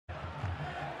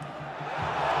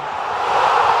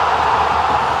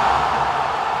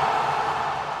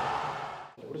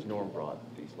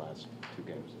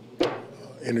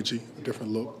energy, a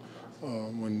different look.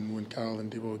 When Kyle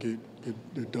and Debo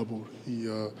get doubled,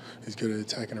 he's good at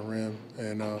attacking the rim,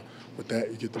 and with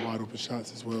that you get the wide open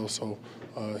shots as well. So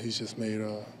he's just made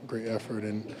a great effort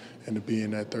and to be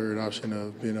in that third option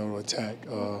of being able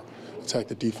to attack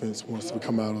the defense once we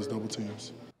come out of those double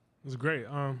teams. It was great.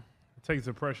 It takes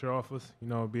the pressure off us,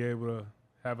 be able to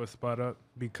have us spot up,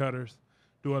 be cutters,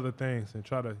 do other things, and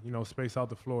try to, space out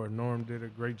the floor. Norm did a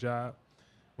great job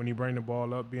when he bring the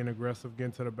ball up, being aggressive,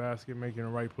 getting to the basket, making the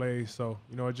right plays. So,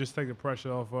 it just takes the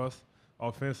pressure off us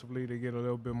offensively to get a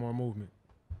little bit more movement.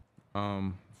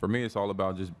 For me, it's all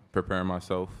about just preparing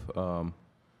myself,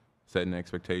 setting the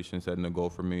expectation, setting a goal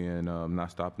for me, and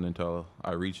not stopping until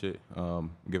I reach it,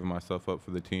 giving myself up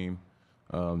for the team,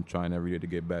 trying every day to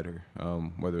get better,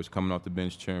 whether it's coming off the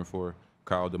bench cheering for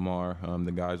Kyle, DeMar,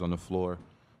 the guys on the floor,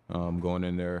 going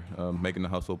in there, making the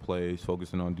hustle plays,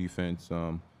 focusing on defense,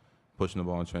 pushing the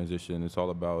ball in transition. It's all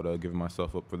about giving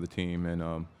myself up for the team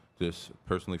and just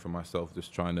personally for myself,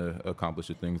 just trying to accomplish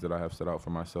the things that I have set out for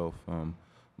myself,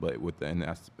 but within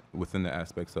the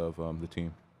aspects of the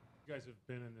team. You guys have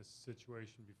been in this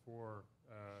situation before.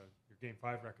 Your Game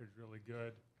 5 record is really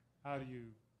good. How do you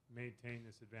maintain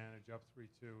this advantage up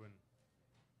 3-2 and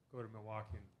go to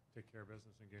Milwaukee and take care of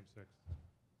business in Game 6?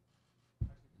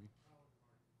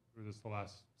 Through this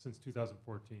since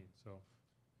 2014, so.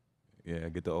 Yeah,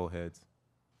 get the old heads.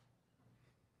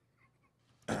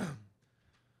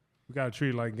 We got to treat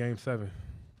it like Game 7,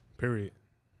 period.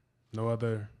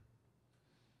 Nothing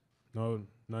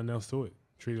else to it.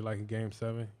 Treat it like a Game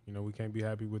 7. We can't be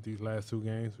happy with these last 2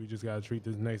 games. We just got to treat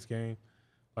this next game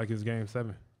like it's Game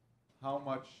 7. How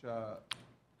much does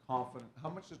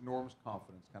Norm's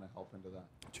confidence kind of help into that?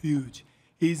 It's huge.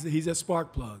 He's a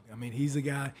spark plug. I mean, he's a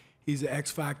guy. He's an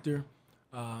X factor.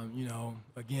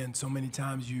 Again, so many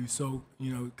times you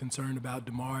concerned about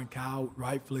DeMar and Kyle,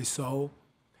 rightfully so.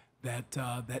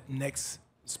 That next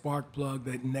spark plug,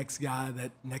 that next guy,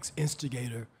 that next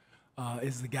instigator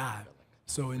is the guy.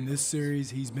 So in this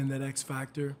series, he's been that X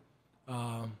factor.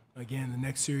 Again, the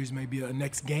next series may be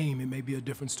next game. It may be a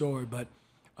different story, but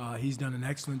he's done an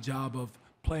excellent job of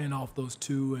playing off those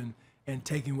two and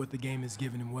taking what the game has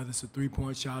given him, whether it's a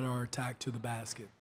three-point shot or attack to the basket.